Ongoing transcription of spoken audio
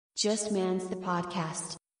Just Man's the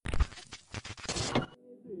podcast.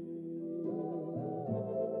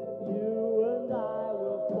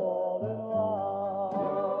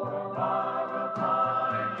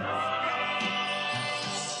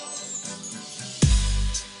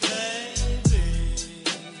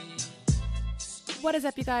 What is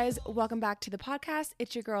up, you guys? Welcome back to the podcast.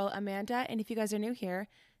 It's your girl, Amanda, and if you guys are new here,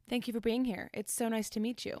 thank you for being here. It's so nice to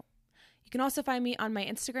meet you. You can also find me on my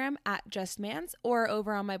Instagram at justmans or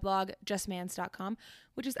over on my blog, justmans.com,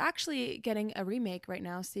 which is actually getting a remake right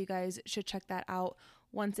now, so you guys should check that out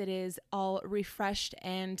once it is all refreshed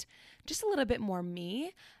and just a little bit more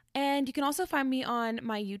me. And you can also find me on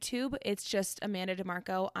my YouTube. It's just Amanda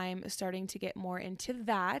DeMarco. I'm starting to get more into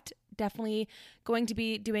that. Definitely going to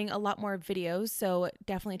be doing a lot more videos, so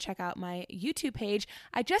definitely check out my YouTube page.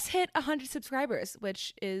 I just hit 100 subscribers,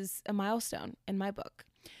 which is a milestone in my book.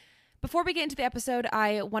 Before we get into the episode,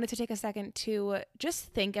 I wanted to take a second to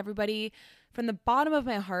just thank everybody from the bottom of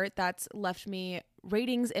my heart that's left me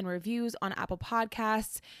ratings and reviews on Apple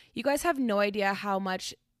Podcasts. You guys have no idea how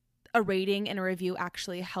much a rating and a review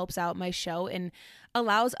actually helps out my show and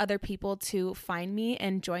allows other people to find me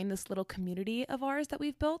and join this little community of ours that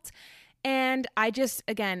we've built. And I just,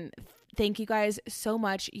 again, thank you guys so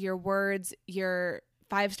much. Your words, your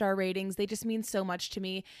 5-star ratings, they just mean so much to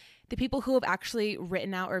me. The people who have actually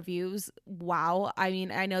written out reviews, wow. I mean,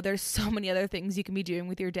 I know there's so many other things you can be doing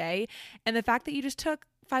with your day. And the fact that you just took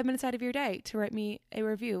 5 minutes out of your day to write me a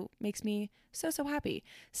review makes me so happy.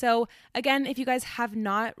 So again, if you guys have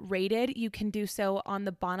not rated, you can do so on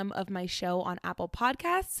the bottom of my show on Apple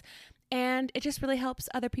Podcasts. And it just really helps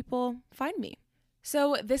other people find me.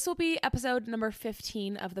 So this will be episode number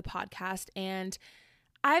 15 of the podcast. And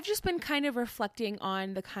I've just been kind of reflecting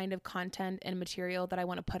on the kind of content and material that I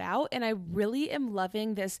want to put out. And I really am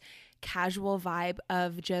loving this casual vibe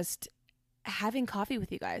of just having coffee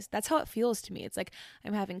with you guys. That's how it feels to me. It's like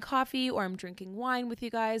I'm having coffee or I'm drinking wine with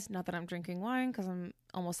you guys. Not that I'm drinking wine because I'm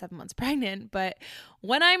almost 7 months pregnant, but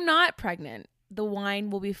when I'm not pregnant, the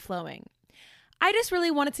wine will be flowing. I just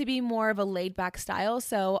really want it to be more of a laid back style.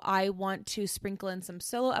 So I want to sprinkle in some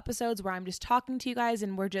solo episodes where I'm just talking to you guys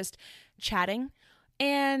and we're just chatting,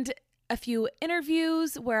 and a few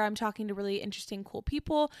interviews where I'm talking to really interesting, cool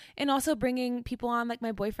people, and also bringing people on like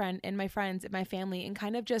my boyfriend and my friends and my family, and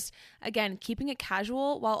kind of just, again, keeping it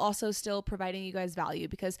casual while also still providing you guys value,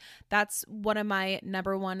 because that's one of my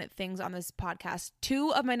number one things on this podcast.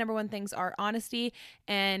 2 of my number one things are honesty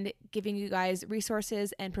and giving you guys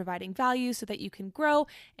resources and providing value so that you can grow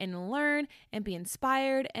and learn and be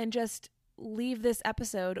inspired and just leave this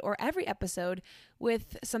episode or every episode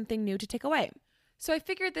with something new to take away. So I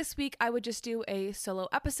figured this week I would just do a solo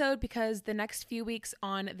episode because the next few weeks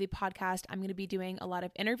on the podcast, I'm going to be doing a lot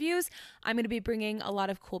of interviews. I'm going to be bringing a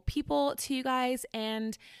lot of cool people to you guys.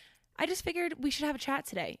 And I just figured we should have a chat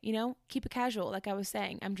today, keep it casual. Like I was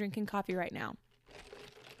saying, I'm drinking coffee right now.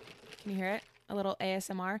 Can you hear it? A little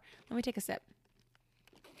ASMR. Let me take a sip.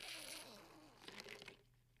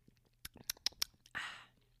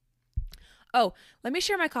 Oh, let me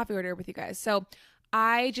share my coffee order with you guys. So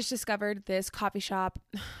I just discovered this coffee shop.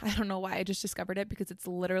 I don't know why I just discovered it, because it's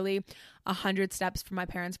literally 100 steps from my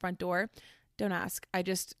parents' front door. Don't ask. I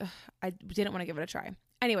didn't want to give it a try.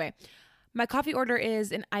 Anyway, my coffee order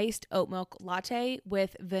is an iced oat milk latte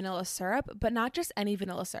with vanilla syrup, but not just any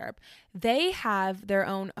vanilla syrup. They have their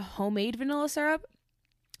own homemade vanilla syrup,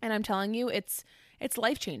 and I'm telling you, it's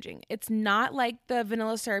life-changing. It's not like the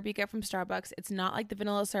vanilla syrup you get from Starbucks. It's not like the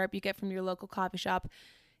vanilla syrup you get from your local coffee shop.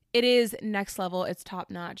 It is next level. It's top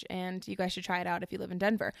notch, and you guys should try it out if you live in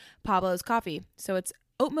Denver. Pablo's Coffee. So it's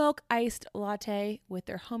oat milk iced latte with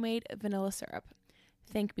their homemade vanilla syrup.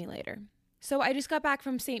 Thank me later. So I just got back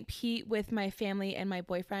from St. Pete with my family and my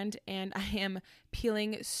boyfriend, and I am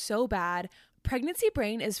peeling so bad. Pregnancy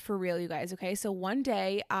brain is for real, you guys, okay? So one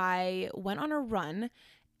day I went on a run,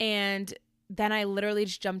 and then I literally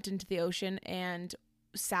just jumped into the ocean and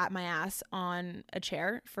sat my ass on a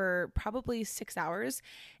chair for probably 6 hours.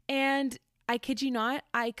 And I kid you not,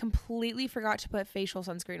 I completely forgot to put facial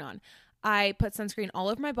sunscreen on. I put sunscreen all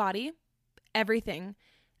over my body, everything.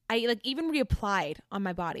 I even reapplied on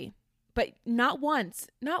my body, but not once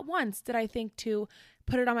did I think to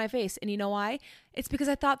put it on my face. And you know why? It's because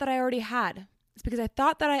I thought that I already had.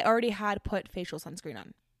 Put facial sunscreen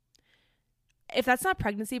on. If that's not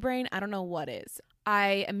pregnancy brain, I don't know what is.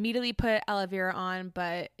 I immediately put aloe vera on,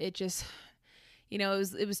 but it just,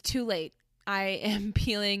 it was too late. I am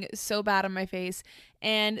peeling so bad on my face.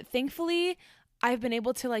 And thankfully, I've been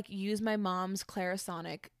able to use my mom's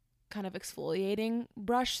Clarisonic kind of exfoliating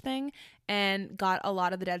brush thing and got a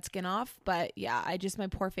lot of the dead skin off. But yeah, my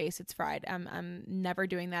poor face, it's fried. I'm never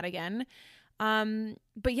doing that again.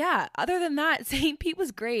 But yeah, other than that, St. Pete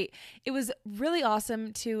was great. It was really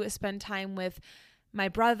awesome to spend time with my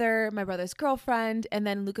brother, my brother's girlfriend, and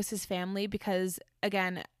then Lucas's family, because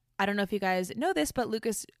again, I don't know if you guys know this, but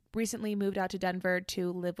Lucas recently moved out to Denver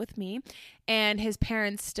to live with me, and his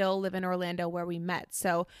parents still live in Orlando where we met.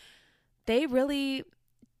 So they really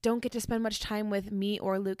don't get to spend much time with me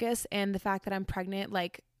or Lucas, and the fact that I'm pregnant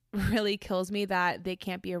like really kills me that they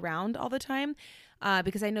can't be around all the time.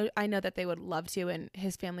 Because I know that they would love to, and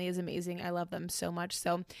his family is amazing. I love them so much.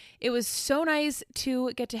 So it was so nice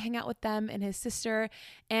to get to hang out with them and his sister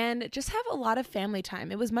and just have a lot of family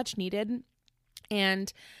time. It was much needed.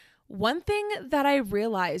 And one thing that I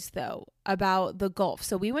realized though about the Gulf,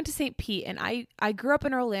 so we went to St. Pete, and I grew up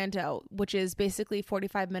in Orlando, which is basically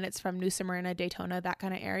 45 minutes from New Smyrna, Daytona, that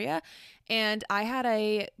kind of area. And I had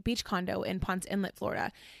a beach condo in Ponce Inlet,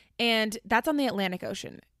 Florida, and that's on the Atlantic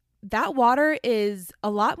Ocean. That water is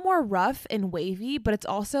a lot more rough and wavy, but it's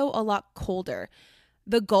also a lot colder.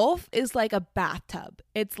 The Gulf is like a bathtub.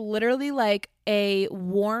 It's literally like a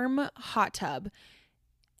warm hot tub.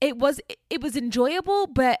 It was enjoyable,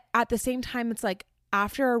 but at the same time, it's like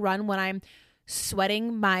after a run when I'm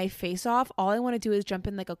sweating my face off, all I want to do is jump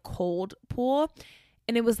in like a cold pool.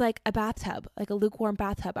 And it was like a bathtub, like a lukewarm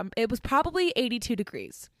bathtub. It was probably 82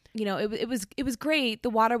 degrees. You know, it was great.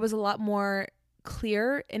 The water was a lot more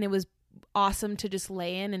clear, and it was awesome to just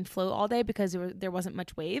lay in and float all day because there wasn't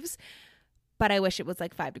much waves, but I wish it was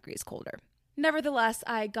like 5 degrees colder. Nevertheless,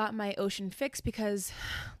 I got my ocean fix because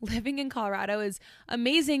living in Colorado is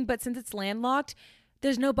amazing, but since it's landlocked,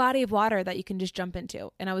 there's no body of water that you can just jump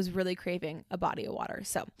into, and I was really craving a body of water.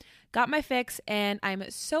 So got my fix, and I'm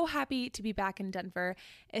so happy to be back in Denver,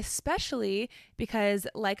 especially because,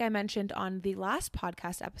 like I mentioned on the last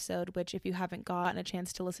podcast episode, which if you haven't gotten a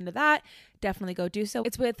chance to listen to that, definitely go do so.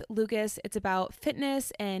 It's with Lucas. It's about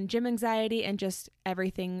fitness and gym anxiety and just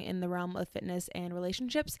everything in the realm of fitness and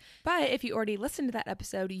relationships. But if you already listened to that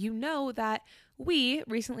episode, you know that we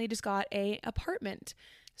recently just got an apartment.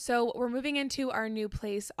 So we're moving into our new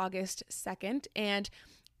place August 2nd, and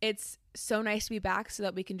it's so nice to be back so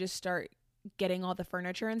that we can just start getting all the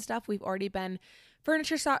furniture and stuff. We've already been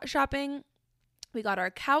furniture shopping. We got our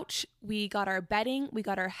couch, we got our bedding, we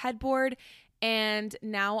got our headboard, and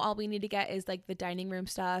now all we need to get is like the dining room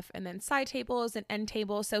stuff and then side tables and end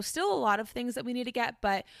tables. So still a lot of things that we need to get,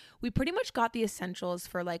 but we pretty much got the essentials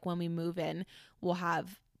for like when we move in, we'll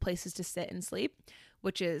have places to sit and sleep,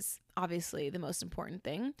 which is obviously the most important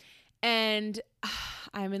thing. And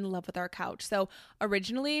I'm in love with our couch. So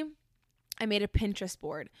originally I made a Pinterest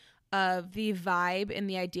board of the vibe and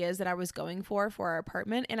the ideas that I was going for our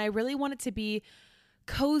apartment. And I really want it to be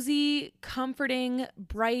cozy, comforting,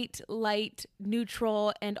 bright, light,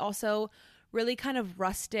 neutral, and also really kind of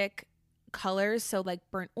rustic colors. So like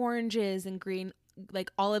burnt oranges and green, like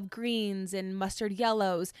olive greens and mustard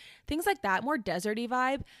yellows, things like that, more deserty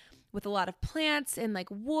vibe, with a lot of plants and like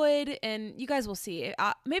wood, and you guys will see.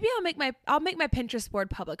 Maybe I'll make my Pinterest board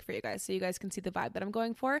public for you guys so you guys can see the vibe that I'm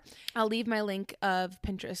going for. I'll leave my link of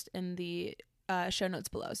Pinterest in the show notes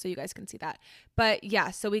below so you guys can see that. But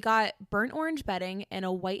yeah, so we got burnt orange bedding and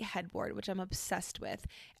a white headboard, which I'm obsessed with.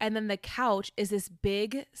 And then the couch is this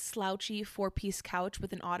big slouchy 4-piece couch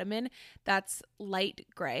with an ottoman that's light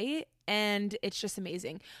gray, and it's just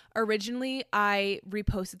amazing. Originally, I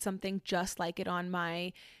reposted something just like it on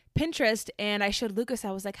my Pinterest, and I showed Lucas.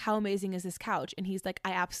 I was like, how amazing is this couch? And he's like,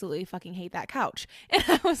 I absolutely fucking hate that couch. And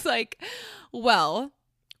I was like, well,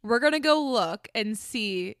 we're gonna go look and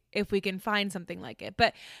see if we can find something like it.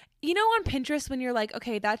 But you know, on Pinterest, when you're like,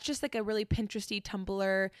 okay, that's just like a really Pinteresty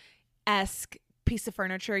Tumblr-esque piece of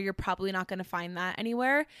furniture, you're probably not gonna find that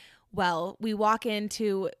anywhere. Well, we walk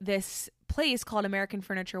into this place called American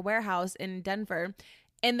Furniture Warehouse in Denver,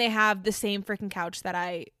 and they have the same freaking couch that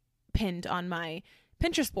I pinned on my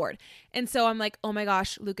Pinterest board. And so I'm like, oh my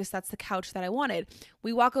gosh, Lucas, that's the couch that I wanted.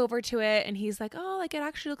 We walk over to it, and he's like, oh, like it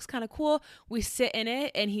actually looks kind of cool. We sit in it,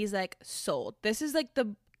 and he's like, sold. This is like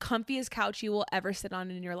the comfiest couch you will ever sit on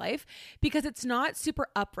in your life, because it's not super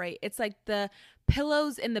upright. It's like the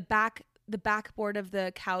pillows in the backboard of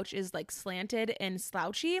the couch is like slanted and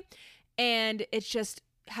slouchy, and it's just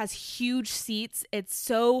has huge seats. It's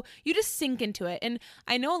so, you just sink into it. And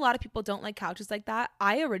I know a lot of people don't like couches like that.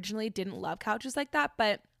 I originally didn't love couches like that,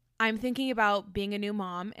 but I'm thinking about being a new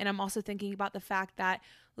mom, and I'm also thinking about the fact that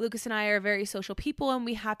Lucas and I are very social people, and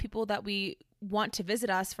we have people that we want to visit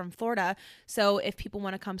us from Florida. So if people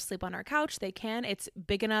want to come sleep on our couch, they can. It's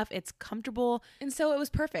big enough, it's comfortable. And so it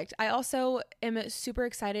was perfect. I also am super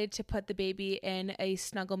excited to put the baby in a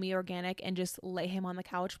Snuggle Me Organic and just lay him on the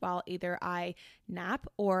couch while either I nap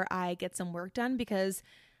or I get some work done, because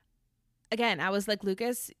again, I was like,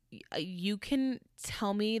 Lucas, you can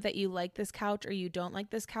tell me that you like this couch or you don't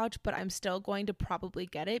like this couch, but I'm still going to probably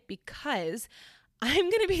get it because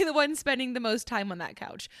I'm going to be the one spending the most time on that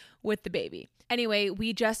couch with the baby. Anyway,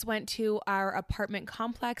 we just went to our apartment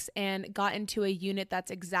complex and got into a unit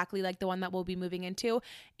that's exactly like the one that we'll be moving into,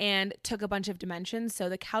 and took a bunch of dimensions. So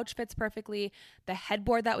the couch fits perfectly. The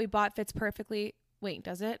headboard that we bought fits perfectly. Wait,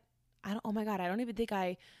 does it? Oh my God, I don't even think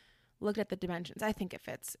I looked at the dimensions. I think it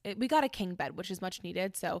fits. We got a king bed, which is much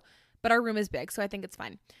needed. But our room is big, so I think it's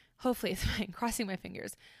fine. Hopefully it's fine. Crossing my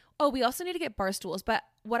fingers. Oh, we also need to get bar stools. But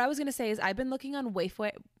what I was going to say is I've been looking on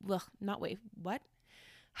what?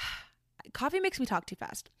 Coffee makes me talk too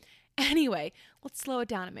fast. Anyway, let's slow it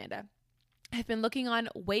down, Amanda. I've been looking on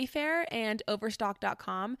Wayfair and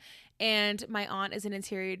Overstock.com, and my aunt is an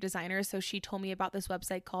interior designer, so she told me about this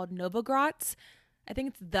website called Novogratz. I think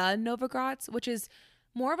it's the Novogratz, which is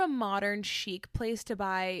more of a modern chic place to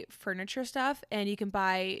buy furniture stuff, and you can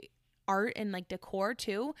buy art and like decor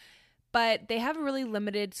too. But they have a really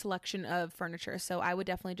limited selection of furniture, so I would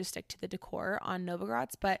definitely just stick to the decor on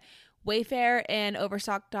Novogratz. But Wayfair and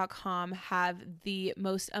Overstock.com have the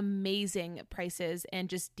most amazing prices and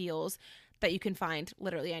just deals that you can find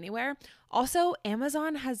literally anywhere. Also,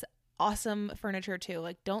 Amazon has awesome furniture too.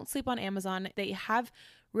 Like, don't sleep on Amazon. They have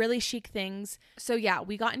really chic things. So yeah,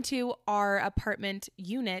 we got into our apartment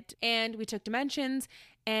unit and we took dimensions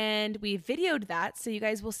and we videoed that. So you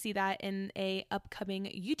guys will see that in a upcoming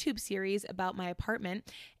YouTube series about my apartment.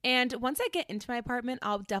 And once I get into my apartment,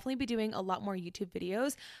 I'll definitely be doing a lot more YouTube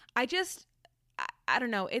videos. I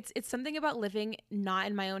don't know. It's something about living not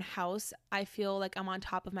in my own house. I feel like I'm on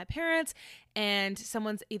top of my parents and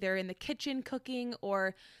someone's either in the kitchen cooking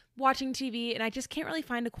or watching TV, and I just can't really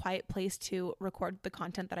find a quiet place to record the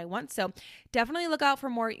content that I want. So definitely look out for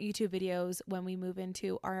more YouTube videos when we move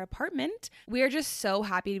into our apartment. We are just so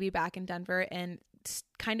happy to be back in Denver and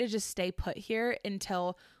kind of just stay put here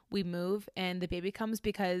until we move and the baby comes,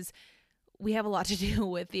 because we have a lot to do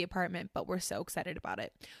with the apartment, but we're so excited about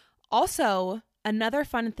it. Also, another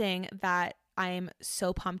fun thing that I'm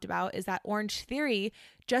so pumped about is that Orange Theory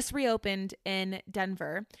just reopened in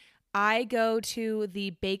Denver. I go to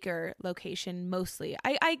the Baker location mostly.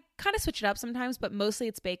 I kind of switch it up sometimes, but mostly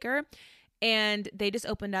it's Baker. And they just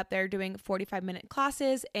opened up. They're doing 45-minute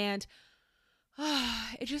classes. And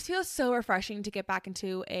it just feels so refreshing to get back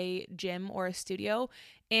into a gym or a studio.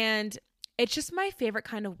 And it's just my favorite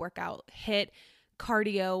kind of workout. HIIT,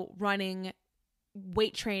 cardio, running,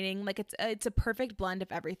 weight training. Like it's a perfect blend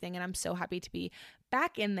of everything, and I'm so happy to be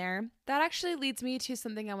back in there. That actually leads me to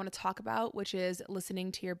something I want to talk about, which is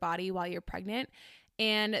listening to your body while you're pregnant.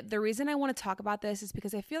 And the reason I want to talk about this is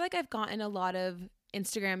because I feel like I've gotten a lot of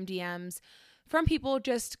Instagram DMs from people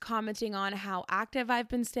just commenting on how active I've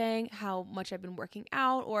been staying, how much I've been working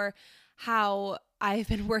out, or how I've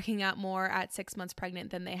been working out more at 6 months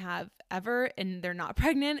pregnant than they have ever, and they're not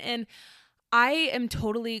pregnant. And I am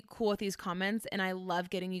totally cool with these comments, and I love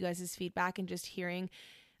getting you guys' feedback and just hearing,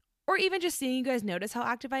 or even just seeing you guys notice how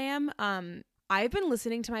active I am. I've been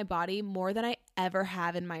listening to my body more than I ever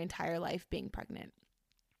have in my entire life being pregnant.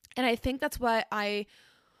 And I think that's what I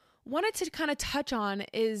wanted to kind of touch on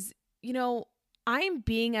is, I'm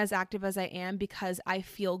being as active as I am because I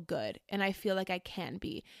feel good and I feel like I can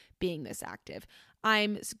be being this active.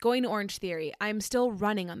 I'm going to Orange Theory. I'm still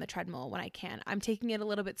running on the treadmill when I can. I'm taking it a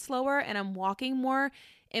little bit slower and I'm walking more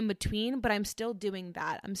in between, but I'm still doing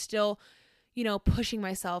that. I'm still, pushing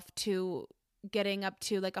myself to getting up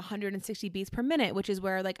to like 160 beats per minute, which is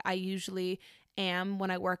where like I usually am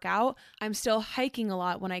when I work out. I'm still hiking a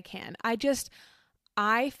lot when I can.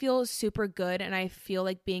 I feel super good, and I feel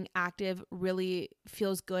like being active really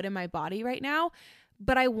feels good in my body right now.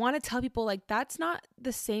 But I want to tell people like that's not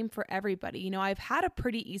the same for everybody. I've had a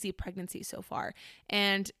pretty easy pregnancy so far,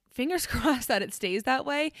 and fingers crossed that it stays that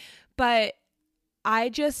way. But I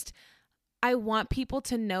want people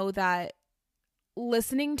to know that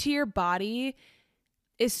listening to your body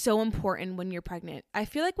is so important when you're pregnant. I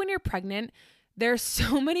feel like when you're pregnant, there's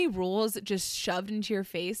so many rules just shoved into your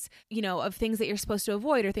face, of things that you're supposed to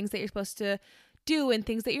avoid or things that you're supposed to do and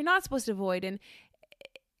things that you're not supposed to avoid. And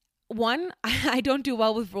one, I don't do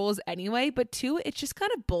well with rules anyway, but two, it's just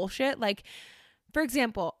kind of bullshit. Like, for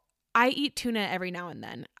example, I eat tuna every now and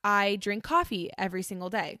then. I drink coffee every single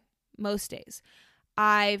day, most days.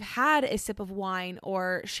 I've had a sip of wine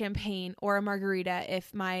or champagne or a margarita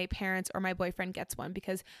if my parents or my boyfriend gets one,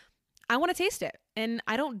 because I want to taste it. And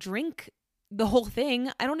I don't drink the whole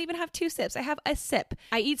thing. I don't even have 2 sips. I have a sip.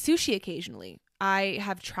 I eat sushi occasionally. I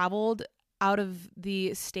have traveled out of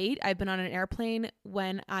the state. I've been on an airplane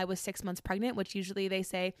when I was 6 months pregnant, which usually they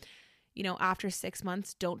say, you know, after 6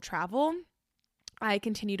 months, don't travel. I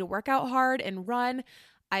continue to work out hard and run.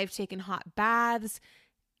 I've taken hot baths,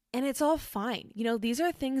 and it's all fine. You know, these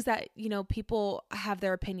are things that, you know, people have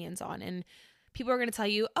their opinions on, and people are going to tell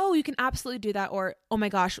you, oh, you can absolutely do that. Or, oh my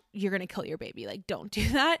gosh, you're going to kill your baby. Like, don't do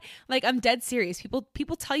that. Like, I'm dead serious.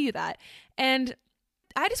 People tell you that. And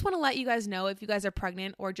I just want to let you guys know, if you guys are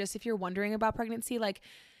pregnant, or just if you're wondering about pregnancy, like,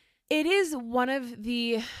 it is one of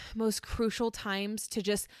the most crucial times to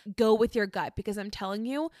just go with your gut, because I'm telling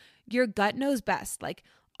you, your gut knows best. Like,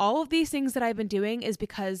 all of these things that I've been doing is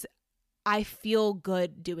because I feel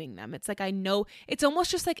good doing them. It's like, I know, it's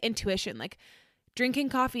almost just like intuition. Like, drinking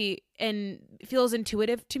coffee and feels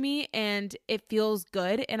intuitive to me, and it feels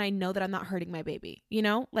good, and I know that I'm not hurting my baby, you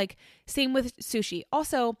know? Like, same with sushi.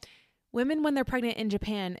 Also, women when they're pregnant in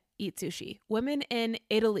Japan eat sushi. Women in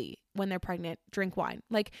Italy when they're pregnant drink wine.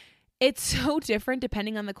 Like, it's so different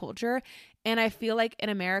depending on the culture. And I feel like in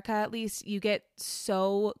America, at least, you get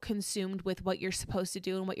so consumed with what you're supposed to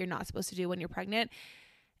do and what you're not supposed to do when you're pregnant.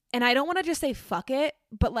 And I don't want to just say fuck it,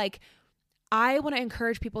 but like, I want to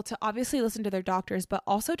encourage people to obviously listen to their doctors, but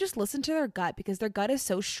also just listen to their gut, because their gut is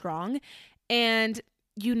so strong, and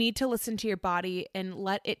you need to listen to your body and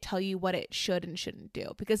let it tell you what it should and shouldn't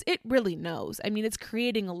do, because it really knows. I mean, it's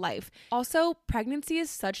creating a life. Also, pregnancy is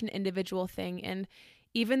such an individual thing. And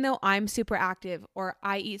even though I'm super active, or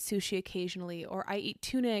I eat sushi occasionally, or I eat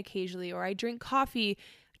tuna occasionally, or I drink coffee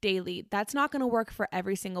daily, that's not going to work for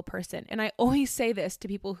every single person. And I always say this to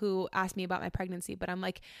people who ask me about my pregnancy, but I'm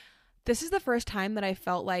like, this is the first time that I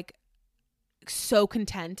felt like so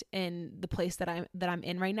content in the place that I'm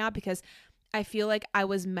in right now, because I feel like I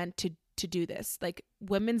was meant to do this. Like,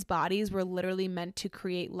 women's bodies were literally meant to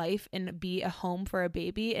create life and be a home for a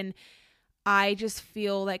baby. And I just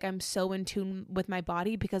feel like I'm so in tune with my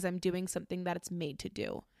body because I'm doing something that it's made to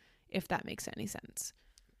do, if that makes any sense.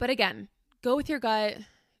 But again, go with your gut,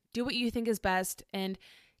 do what you think is best, and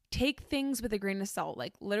take things with a grain of salt.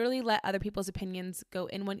 Like, literally let other people's opinions go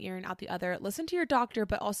in one ear and out the other. Listen to your doctor,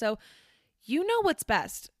 but also, you know what's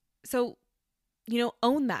best. So, you know,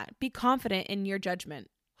 own that. Be confident in your judgment.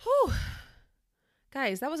 Whew.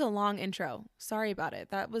 Guys, that was a long intro. Sorry about it.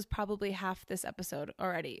 That was probably half this episode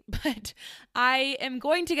already. But I am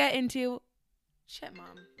going to get into... Shit,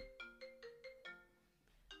 Mom.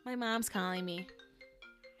 My mom's calling me.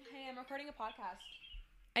 Hey, I'm recording a podcast.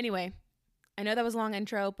 Anyway, I know that was a long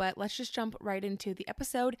intro, but let's just jump right into the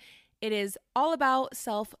episode. It is all about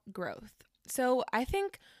self-growth. So I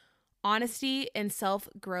think honesty and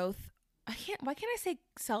self-growth... Why can't I say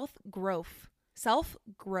self-growth?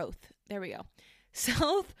 Self-growth. There we go.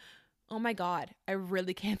 Oh my God, I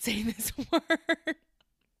really can't say this word.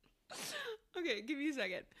 Okay, give me a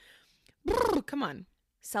second. Come on.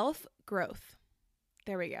 Self-growth.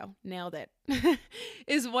 There we go. Nailed it.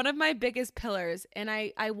 Is one of my biggest pillars. And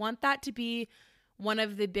I want that to be one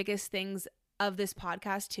of the biggest things of this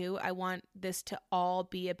podcast too. I want this to all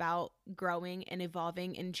be about growing and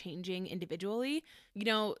evolving and changing individually. You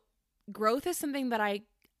know, growth is something that I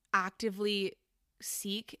actively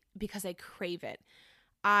seek because I crave it.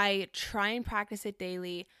 I try and practice it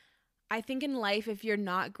daily. I think in life, if you're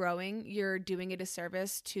not growing, you're doing a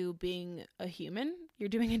disservice to being a human. You're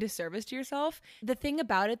doing a disservice to yourself. The thing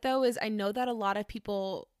about it though is I know that a lot of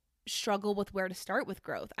people struggle with where to start with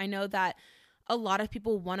growth. I know that a lot of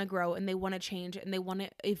people want to grow and they want to change and they want to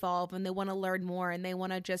evolve and they want to learn more and they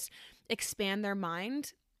want to just expand their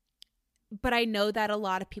mind. But I know that a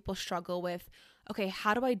lot of people struggle with, okay,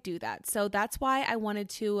 how do I do that? So that's why I wanted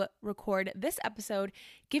to record this episode,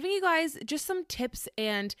 giving you guys just some tips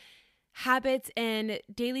and habits and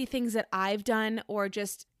daily things that I've done, or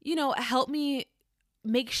just, you know, help me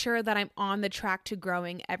make sure that I'm on the track to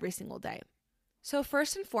growing every single day. So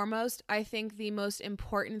first and foremost, I think the most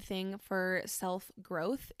important thing for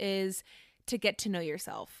self-growth is to get to know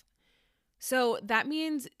yourself. So that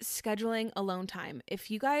means scheduling alone time. If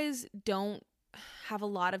you guys don't have a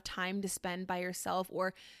lot of time to spend by yourself,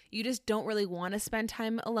 or you just don't really want to spend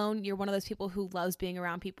time alone, you're one of those people who loves being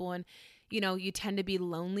around people and, you know, you tend to be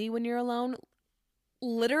lonely when you're alone.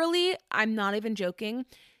 Literally, I'm not even joking.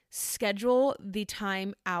 Schedule the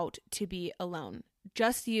time out to be alone.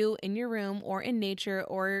 Just you in your room or in nature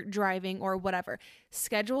or driving or whatever.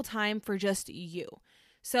 Schedule time for just you.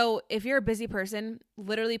 So if you're a busy person,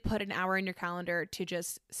 literally put an hour in your calendar to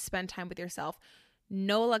just spend time with yourself.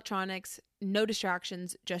 no electronics, no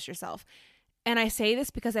distractions, just yourself. And I say this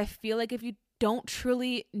because I feel like if you don't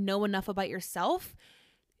truly know enough about yourself,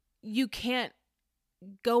 you can't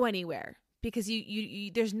go anywhere because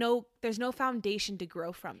there's no foundation to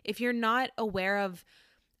grow from. If you're not aware of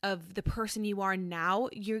the person you are now,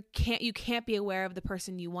 you can't be aware of the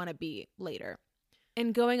person you want to be later.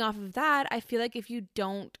 And going off of that, I feel like if you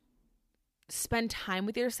don't spend time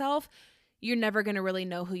with yourself, you're never going to really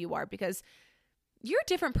know who you are, because you're a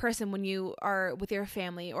different person when you are with your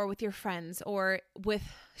family or with your friends or with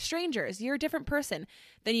strangers. You're a different person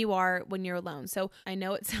than you are when you're alone. So I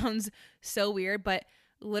know it sounds so weird, but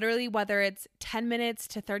literally, whether it's 10 minutes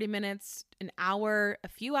to 30 minutes, an hour, a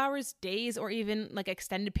few hours, days, or even like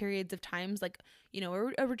extended periods of times, like, you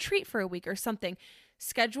know, a retreat for a week or something,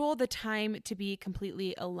 schedule the time to be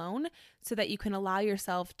completely alone so that you can allow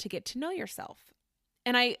yourself to get to know yourself.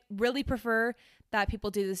 And I really prefer that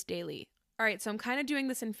people do this daily. All right, so I'm kind of doing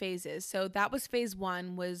this in phases. So that was phase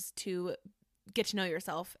 1, was to get to know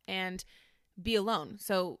yourself and be alone.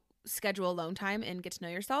 So schedule alone time and get to know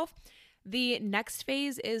yourself. The next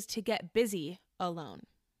phase is to get busy alone.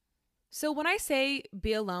 So when I say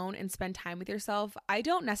be alone and spend time with yourself, I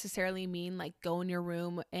don't necessarily mean like go in your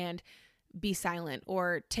room and be silent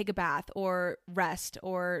or take a bath or rest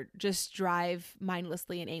or just drive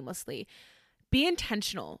mindlessly and aimlessly. Be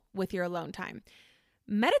intentional with your alone time.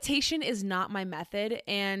 Meditation is not my method,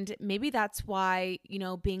 and maybe that's why, you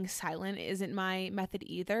know, being silent isn't my method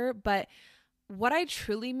either. But what I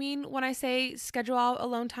truly mean when I say schedule out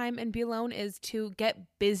alone time and be alone is to get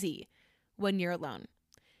busy when you're alone.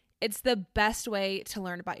 It's the best way to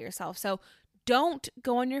learn about yourself. So don't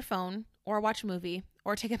go on your phone or watch a movie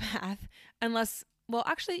or take a bath unless, well,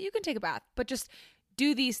 actually you can take a bath, but just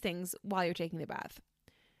do these things while you're taking the bath.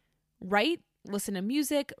 Write, listen to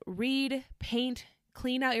music, read, paint,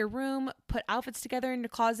 clean out your room, put outfits together in your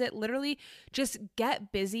closet. Literally just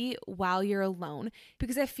get busy while you're alone,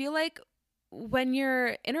 because I feel like when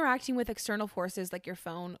you're interacting with external forces like your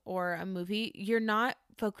phone or a movie, you're not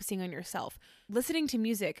focusing on yourself. Listening to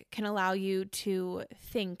music can allow you to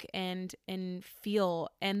think and feel,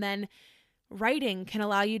 and then writing can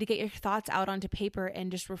allow you to get your thoughts out onto paper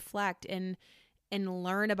and just reflect and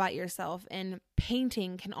learn about yourself. And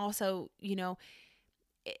painting can also, you know,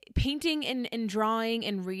 painting and drawing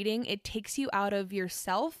and reading, it takes you out of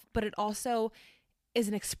yourself, but it also is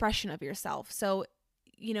an expression of yourself. So,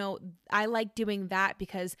 you know, I like doing that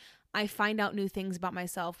because I find out new things about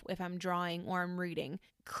myself if I'm drawing or I'm reading.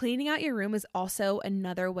 Cleaning out your room is also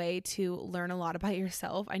another way to learn a lot about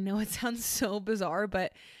yourself. I know it sounds so bizarre,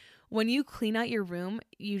 but when you clean out your room,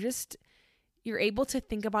 you're able to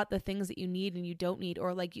think about the things that you need and you don't need,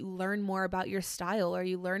 or like you learn more about your style, or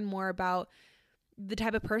you learn more about the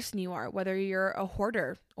type of person you are, whether you're a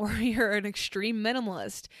hoarder or you're an extreme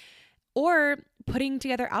minimalist, or putting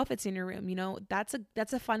together outfits in your room. You know, that's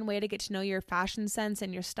a fun way to get to know your fashion sense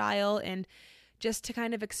and your style, and just to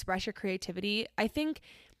kind of express your creativity. I think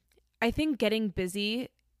getting busy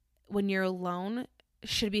when you're alone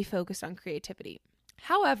should be focused on creativity.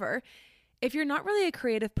 However, if you're not really a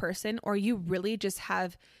creative person, or you really just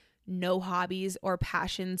have no hobbies or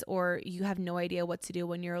passions, or you have no idea what to do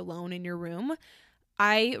when you're alone in your room,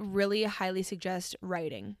 I really highly suggest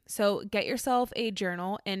writing. So get yourself a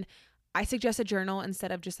journal, and I suggest a journal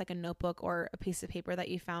instead of just like a notebook or a piece of paper that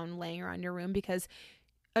you found laying around your room, because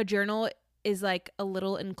a journal is like a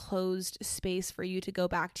little enclosed space for you to go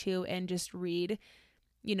back to and just read,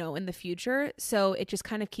 you know, in the future. So it just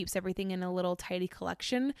kind of keeps everything in a little tidy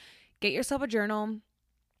collection. Get yourself a journal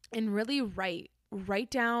and really write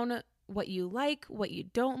down what you like, what you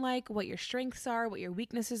don't like, what your strengths are, what your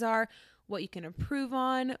weaknesses are, what you can improve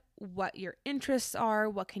on, what your interests are,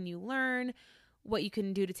 what can you learn, what you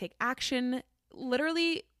can do to take action.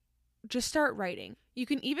 Literally just start writing. You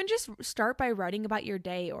can even just start by writing about your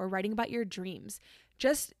day or writing about your dreams.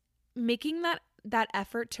 Just making that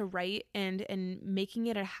effort to write and making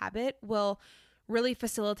it a habit will really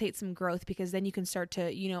facilitate some growth, because then you can start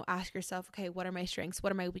to, you know, ask yourself, okay, what are my strengths?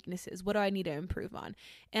 What are my weaknesses? What do I need to improve on?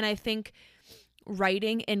 And I think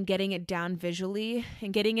writing and getting it down visually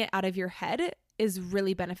and getting it out of your head is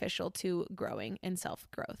really beneficial to growing and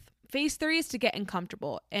self-growth. Phase 3 is to get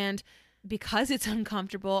uncomfortable. And because it's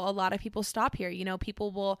uncomfortable, a lot of people stop here. You know,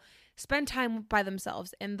 people will spend time by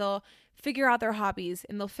themselves and they'll figure out their hobbies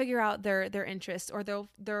and they'll figure out their interests, or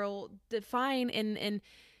they'll define and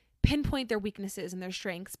pinpoint their weaknesses and their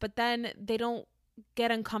strengths, but then they don't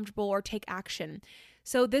get uncomfortable or take action.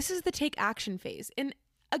 So this is the take action phase. And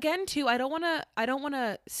again, too, I don't want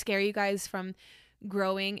to scare you guys from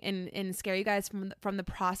growing and scare you guys from the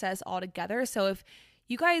process altogether. So if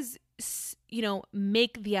you guys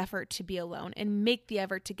make the effort to be alone and make the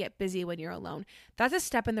effort to get busy when you're alone. That's a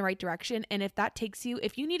step in the right direction. And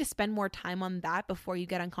if you need to spend more time on that before you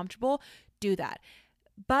get uncomfortable, do that.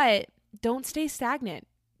 But don't stay stagnant.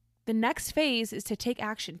 The next phase is to take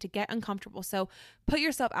action, to get uncomfortable. So put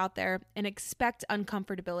yourself out there and expect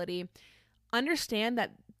uncomfortability. Understand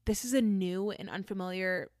that this is a new and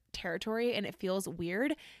unfamiliar territory and it feels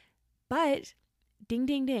weird, but ding,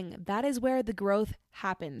 ding, ding. That is where the growth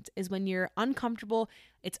happens, is when you're uncomfortable,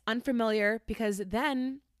 it's unfamiliar, because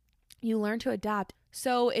then you learn to adapt.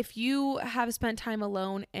 So if you have spent time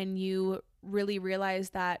alone and you really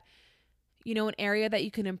realize that, an area that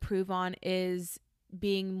you can improve on is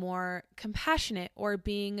being more compassionate or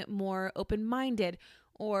being more open-minded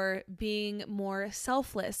or being more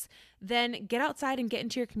selfless, then get outside and get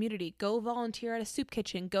into your community. Go volunteer at a soup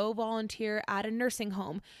kitchen. Go volunteer at a nursing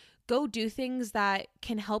home. Go do things that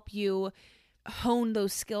can help you hone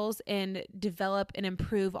those skills and develop and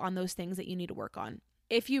improve on those things that you need to work on.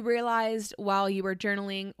 If you realized while you were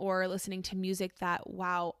journaling or listening to music that,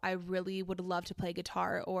 wow, I really would love to play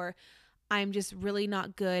guitar, or I'm just really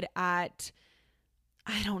not good at,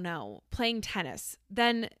 playing tennis,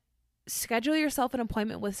 then schedule yourself an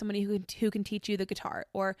appointment with somebody who can teach you the guitar,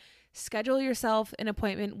 or schedule yourself an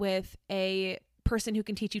appointment with a person who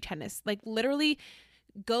can teach you tennis. Like, literally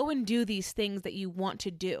go and do these things that you want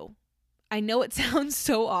to do. I know it sounds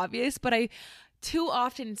so obvious, but too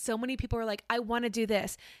often, so many people are like, I want to do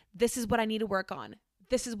this. This is what I need to work on.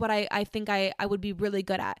 This is what I think I would be really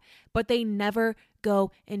good at. But they never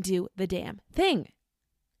go and do the damn thing.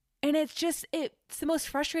 And it's the most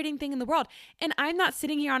frustrating thing in the world. And I'm not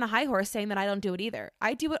sitting here on a high horse saying that I don't do it either.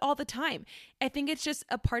 I do it all the time. I think it's just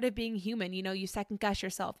a part of being human. You second guess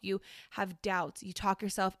yourself. You have doubts. You talk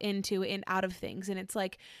yourself into and out of things. And it's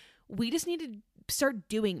like, we just need to start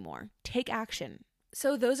doing more. Take action.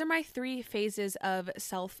 So those are my 3 phases of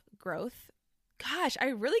self-growth. Gosh, I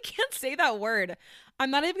really can't say that word.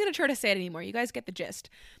 I'm not even going to try to say it anymore. You guys get the gist.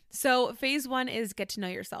 So phase 1 is get to know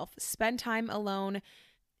yourself. Spend time alone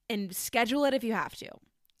and schedule it if you have to.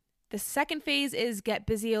 The second phase is get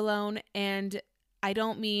busy alone. And I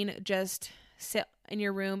don't mean just sit in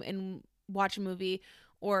your room and watch a movie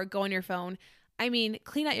or go on your phone. I mean,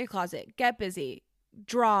 clean out your closet, get busy,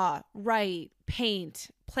 draw, write, paint,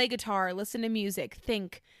 play guitar, listen to music,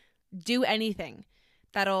 think, do anything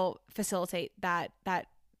that'll facilitate that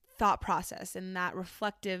thought process and that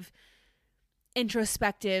reflective,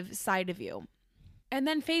 introspective side of you. And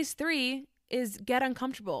then phase 3 is get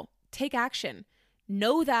uncomfortable. Take action.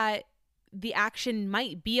 Know that the action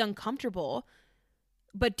might be uncomfortable,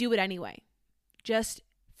 but do it anyway. Just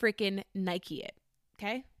freaking Nike it.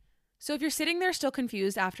 Okay? So if you're sitting there still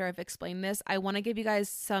confused after I've explained this, I want to give you guys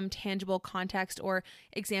some tangible context or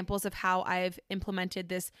examples of how I've implemented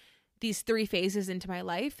these 3 phases into my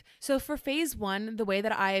life. So for phase 1, the way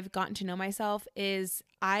that I've gotten to know myself is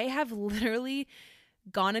I have literally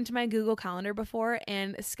gone into my Google Calendar before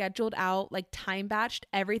and scheduled out, like time batched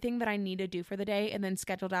everything that I need to do for the day, and then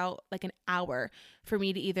scheduled out like an hour for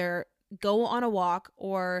me to either go on a walk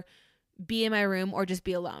or be in my room or just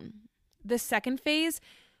be alone. The second phase,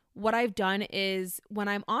 what I've done is when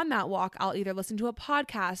I'm on that walk, I'll either listen to a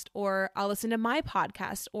podcast or I'll listen to my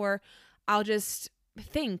podcast, or I'll just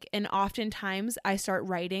think. And oftentimes I start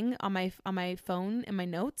writing on my phone and my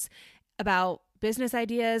notes about business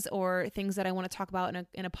ideas or things that I want to talk about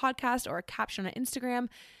in a podcast or a caption on Instagram.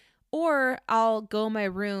 Or I'll go in my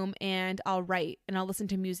room and I'll write and I'll listen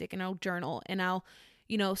to music and I'll journal and I'll,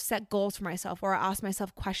 set goals for myself, or I'll ask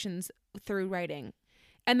myself questions through writing.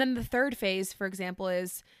 And then the third phase, for example,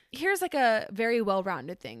 is here's like a very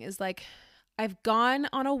well-rounded thing, is like I've gone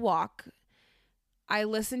on a walk. I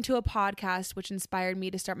listened to a podcast, which inspired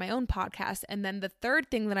me to start my own podcast. And then the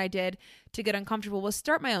third thing that I did to get uncomfortable was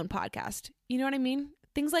start my own podcast. You know what I mean?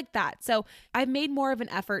 Things like that. So I've made more of an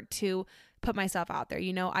effort to put myself out there.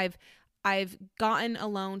 I've gotten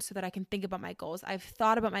alone so that I can think about my goals. I've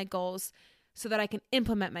thought about my goals so that I can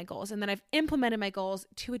implement my goals. And then I've implemented my goals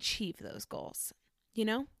to achieve those goals.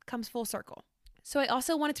 Comes full circle. So I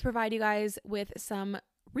also wanted to provide you guys with some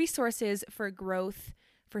resources for growth,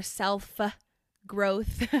 for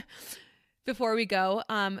self-growth before we go.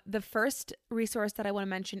 The first resource that I want to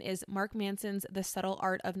mention is Mark Manson's The Subtle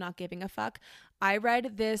Art of Not Giving a Fuck. I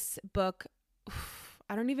read this book,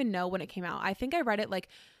 I don't even know when it came out. I think I read it like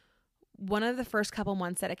one of the first couple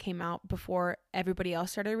months that it came out before everybody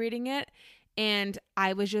else started reading it. And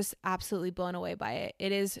I was just absolutely blown away by it.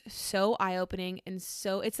 It is so eye-opening and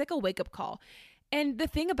it's like a wake-up call. And the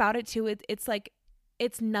thing about it too, it's like,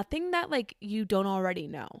 it's nothing that like you don't already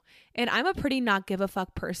know. And I'm a pretty not give a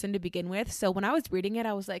fuck person to begin with. So when I was reading it,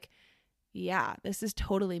 I was like, yeah, this is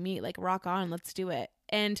totally me. Like, rock on, let's do it.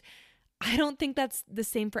 And I don't think that's the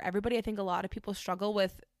same for everybody. I think a lot of people struggle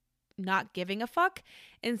with not giving a fuck.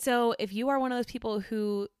 And so if you are one of those people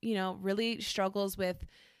who, really struggles with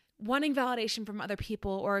wanting validation from other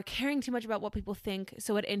people or caring too much about what people think,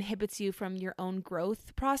 so it inhibits you from your own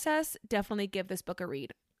growth process, definitely give this book a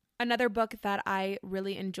read. Another book that I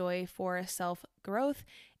really enjoy for self-growth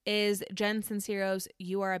is Jen Sincero's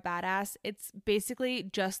You Are a Badass. It's basically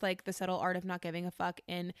just like The Subtle Art of Not Giving a Fuck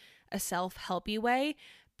in a self-helpy way,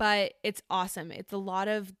 but it's awesome. It's a lot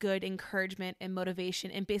of good encouragement and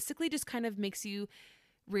motivation, and basically just kind of makes you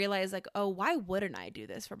realize like, oh, why wouldn't I do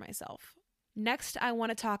this for myself? Next, I want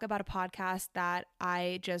to talk about a podcast that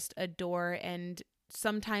I just adore and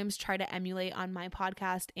sometimes try to emulate on my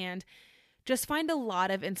podcast and just find a lot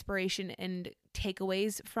of inspiration and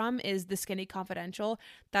takeaways from is The Skinny Confidential.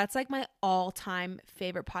 That's like my all-time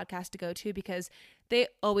favorite podcast to go to because they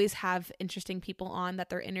always have interesting people on that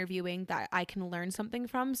they're interviewing that I can learn something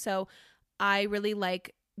from. So I really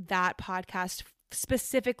like that podcast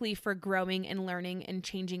specifically for growing and learning and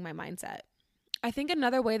changing my mindset. I think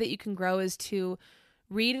another way that you can grow is to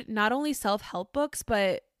read not only self-help books,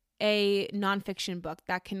 but a nonfiction book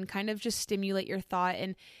that can kind of just stimulate your thought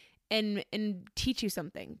and teach you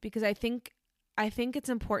something, because I think it's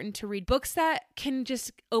important to read books that can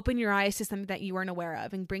just open your eyes to something that you weren't aware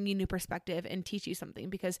of and bring you new perspective and teach you something.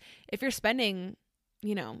 Because if you're spending,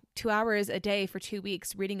 2 hours a day for 2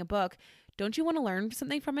 weeks reading a book, don't you want to learn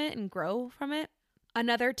something from it and grow from it?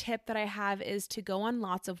 Another tip that I have is to go on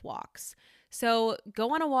lots of walks. So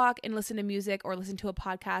go on a walk and listen to music or listen to a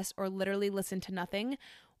podcast or literally listen to nothing.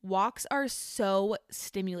 Walks are so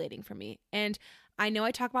stimulating for me. And I know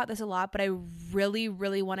I talk about this a lot, but I really,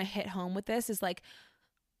 really want to hit home with this is like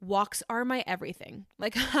walks are my everything.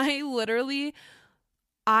 Like I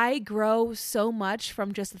grow so much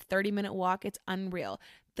from just a 30-minute walk. It's unreal.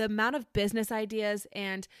 The amount of business ideas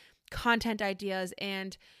and content ideas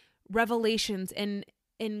and revelations and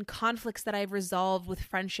in conflicts that I've resolved with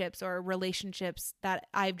friendships or relationships that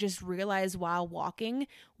I've just realized while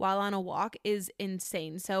on a walk is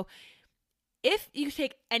insane. So if you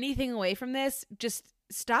take anything away from this, just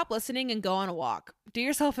stop listening and go on a walk. Do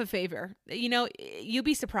yourself a favor. You'll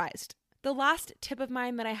be surprised. The last tip of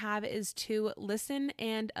mine that I have is to listen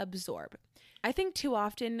and absorb. I think too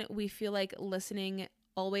often we feel like listening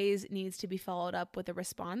always needs to be followed up with a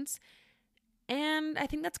response. And I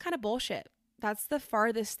think that's kind of bullshit. That's the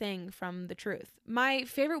farthest thing from the truth. My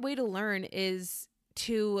favorite way to learn is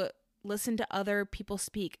to listen to other people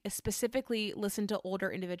speak, specifically listen to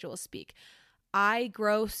older individuals speak. I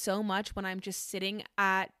grow so much when I'm just sitting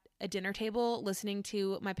at a dinner table listening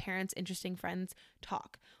to my parents' interesting friends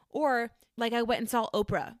talk. Or like I went and saw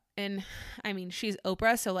Oprah, and I mean, she's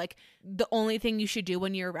Oprah, so like the only thing you should do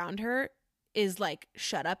when you're around her is like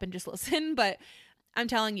shut up and just listen. But I'm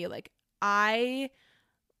telling you, like I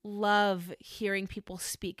love hearing people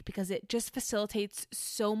speak because it just facilitates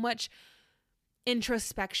so much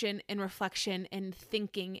introspection and reflection and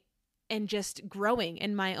thinking and just growing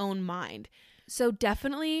in my own mind. So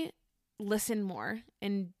definitely listen more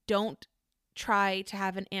and don't try to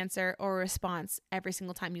have an answer or a response every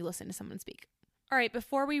single time you listen to someone speak. All right,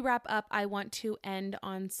 before we wrap up, I want to end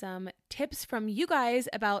on some tips from you guys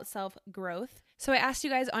about self-growth. So I asked you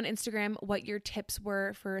guys on Instagram what your tips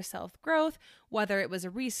were for self-growth, whether it was a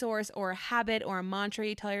resource or a habit or a mantra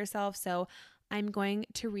you tell yourself. So I'm going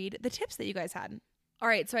to read the tips that you guys had. All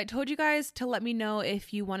right, so I told you guys to let me know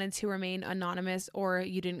if you wanted to remain anonymous or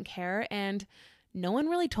you didn't care, and no one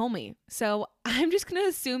really told me. So I'm just going to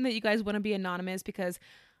assume that you guys want to be anonymous because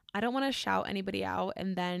I don't want to shout anybody out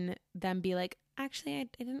and then them be like, actually, I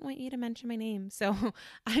didn't want you to mention my name. So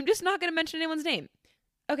I'm just not going to mention anyone's name.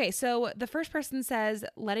 Okay, so the first person says,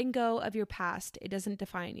 letting go of your past, it doesn't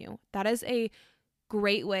define you. That is a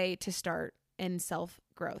great way to start in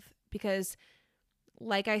self-growth because,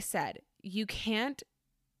 like I said, you can't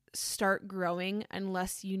start growing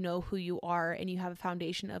unless you know who you are and you have a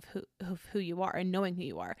foundation of who you are and knowing who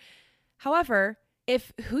you are. However,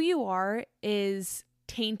 if who you are is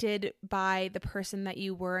tainted by the person that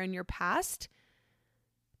you were in your past,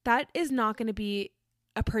 that is not going to be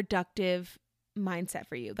a productive mindset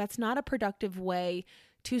for you. That's not a productive way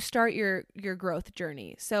to start your growth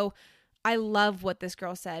journey. So I love what this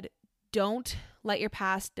girl said. Don't let your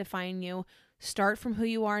past define you. Start from who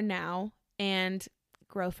you are now and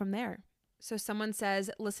grow from there. So someone says,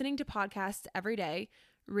 listening to podcasts every day,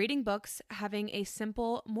 reading books, having a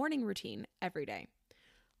simple morning routine every day.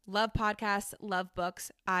 Love podcasts, love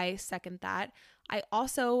books. I second that. I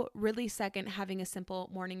also really second having a simple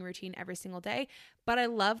morning routine every single day, but I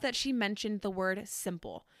love that she mentioned the word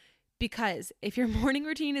simple because if your morning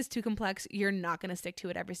routine is too complex, you're not going to stick to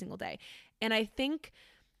it every single day. And I think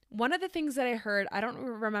one of the things that I heard, I don't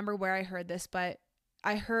remember where I heard this, but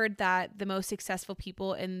I heard that the most successful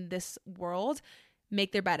people in this world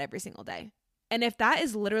make their bed every single day. And if that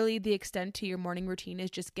is literally the extent to your morning routine, is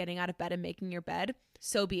just getting out of bed and making your bed,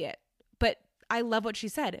 so be it. But I love what she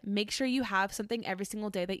said. Make sure you have something every single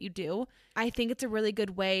day that you do. I think it's a really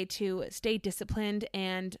good way to stay disciplined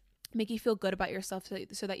and make you feel good about yourself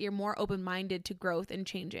so that you're more open-minded to growth and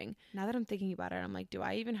changing. Now that I'm thinking about it, I'm like, do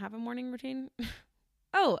I even have a morning routine?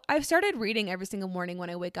 Oh, I've started reading every single morning when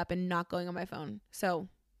I wake up and not going on my phone. So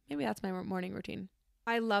maybe that's my morning routine.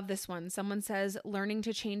 I love this one. Someone says, learning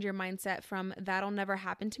to change your mindset from that'll never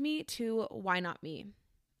happen to me to why not me?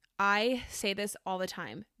 I say this all the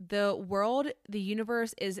time. The world, the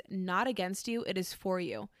universe is not against you. It is for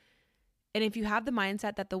you. And if you have the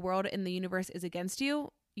mindset that the world and the universe is against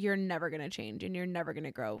you, you're never going to change and you're never going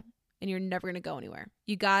to grow and you're never going to go anywhere.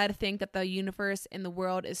 You got to think that the universe and the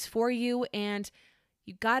world is for you, and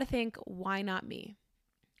you got to think, why not me?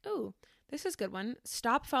 Ooh, this is a good one.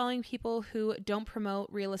 Stop following people who don't promote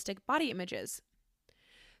realistic body images.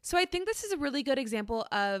 So I think this is a really good example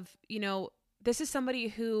of, this is somebody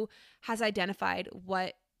who has identified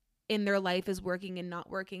what in their life is working and not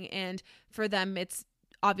working. And for them, it's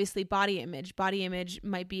obviously body image. Body image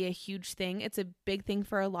might be a huge thing. It's a big thing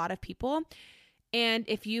for a lot of people. And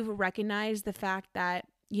if you've recognized the fact that,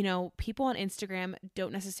 people on Instagram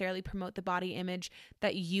don't necessarily promote the body image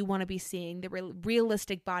that you want to be seeing, the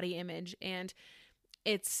realistic body image, and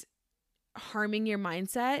it's harming your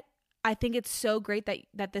mindset, I think it's so great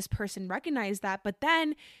that this person recognized that, but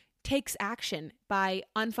then takes action by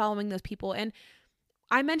unfollowing those people. And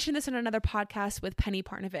I mentioned this in another podcast with Penny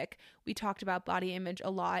Parnevik. We talked about body image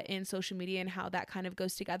a lot in social media and how that kind of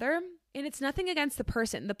goes together. And it's nothing against the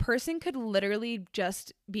person. The person could literally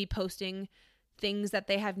just be posting things that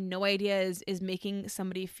they have no idea is making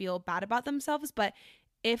somebody feel bad about themselves. But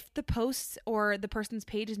if the posts or the person's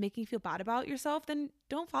page is making you feel bad about yourself, then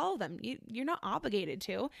don't follow them. You're not obligated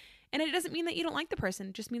to. And it doesn't mean that you don't like the person.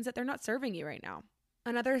 It just means that they're not serving you right now.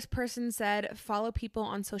 Another person said, follow people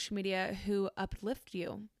on social media who uplift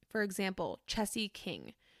you. For example, Chessie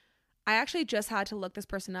King. I actually just had to look this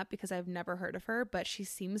person up because I've never heard of her, but she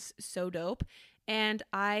seems so dope. And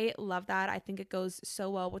I love that. I think it goes so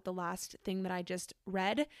well with the last thing that I just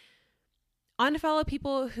read. Unfollow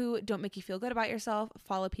people who don't make you feel good about yourself.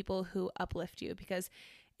 Follow people who uplift you, because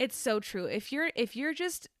it's so true. If you're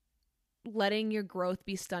just letting your growth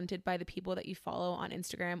be stunted by the people that you follow on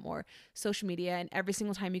Instagram or social media, and every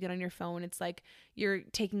single time you get on your phone, it's like you're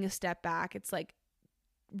taking a step back. It's like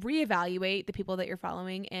reevaluate the people that you're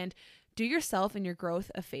following and do yourself and your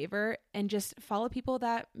growth a favor and just follow people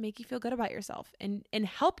that make you feel good about yourself and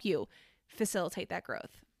help you facilitate that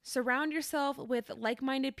growth. Surround yourself with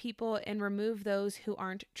like-minded people and remove those who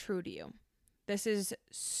aren't true to you. This is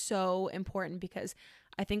so important because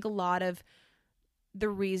I think a lot of the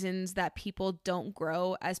reasons that people don't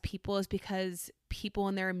grow as people is because people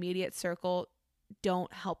in their immediate circle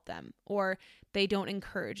don't help them, or they don't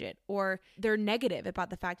encourage it, or they're negative about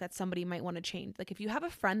the fact that somebody might want to change. Like if you have a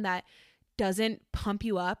friend that doesn't pump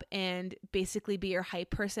you up and basically be your hype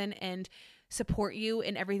person and support you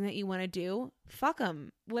in everything that you want to do, fuck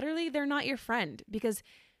them. Literally, they're not your friend, because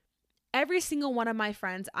every single one of my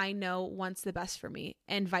friends I know wants the best for me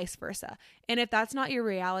and vice versa. And if that's not your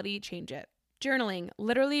reality, change it. Journaling,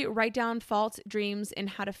 literally write down faults, dreams, and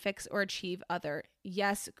how to fix or achieve other.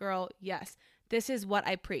 Yes, girl, yes. This is what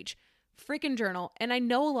I preach. Freaking journal. And I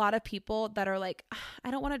know a lot of people that are like, I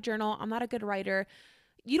don't want to journal. I'm not a good writer.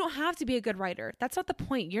 You don't have to be a good writer. That's not the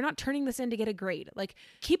point. You're not turning this in to get a grade. Like,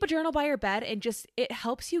 keep a journal by your bed and it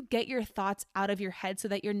helps you get your thoughts out of your head so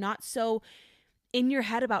that you're not so in your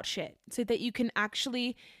head about shit, so that you can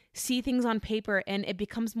actually see things on paper and it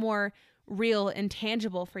becomes more real and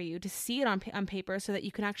tangible for you to see it on paper so that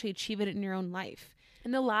you can actually achieve it in your own life.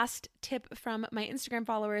 And the last tip from my Instagram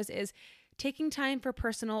followers is taking time for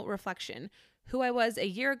personal reflection, who I was a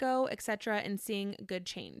year ago, etc., and seeing good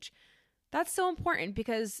change. That's so important,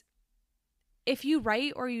 because if you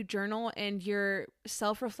write or you journal and you're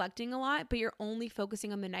self-reflecting a lot, but you're only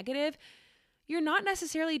focusing on the negative, you're not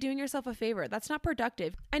necessarily doing yourself a favor. That's not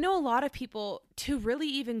productive. I know a lot of people, to really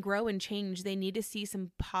even grow and change, they need to see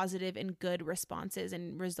some positive and good responses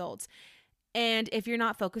and results. And if you're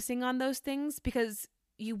not focusing on those things, because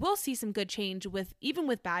you will see some good change even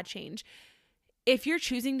with bad change, if you're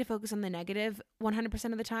choosing to focus on the negative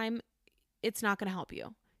 100% of the time, it's not going to help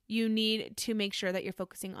you. You need to make sure that you're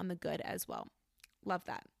focusing on the good as well. Love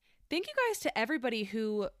that. Thank you guys to everybody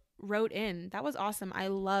who wrote in. That was awesome. I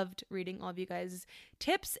loved reading all of you guys'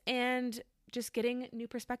 tips and just getting new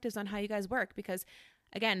perspectives on how you guys work, because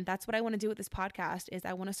again, that's what I want to do with this podcast is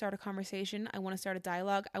I want to start a conversation. I want to start a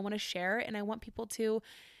dialogue. I want to share, and I want people to,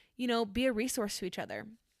 be a resource to each other.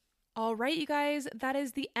 All right, you guys, that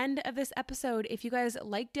is the end of this episode. If you guys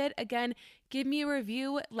liked it, again, give me a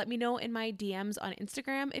review. Let me know in my DMs on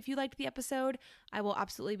Instagram if you liked the episode. I will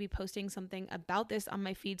absolutely be posting something about this on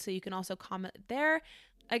my feed, so you can also comment there.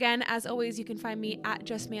 Again, as always, you can find me at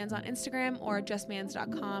JustMans on Instagram or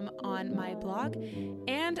justmans.com on my blog.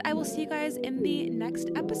 And I will see you guys in the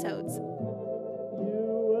next episodes.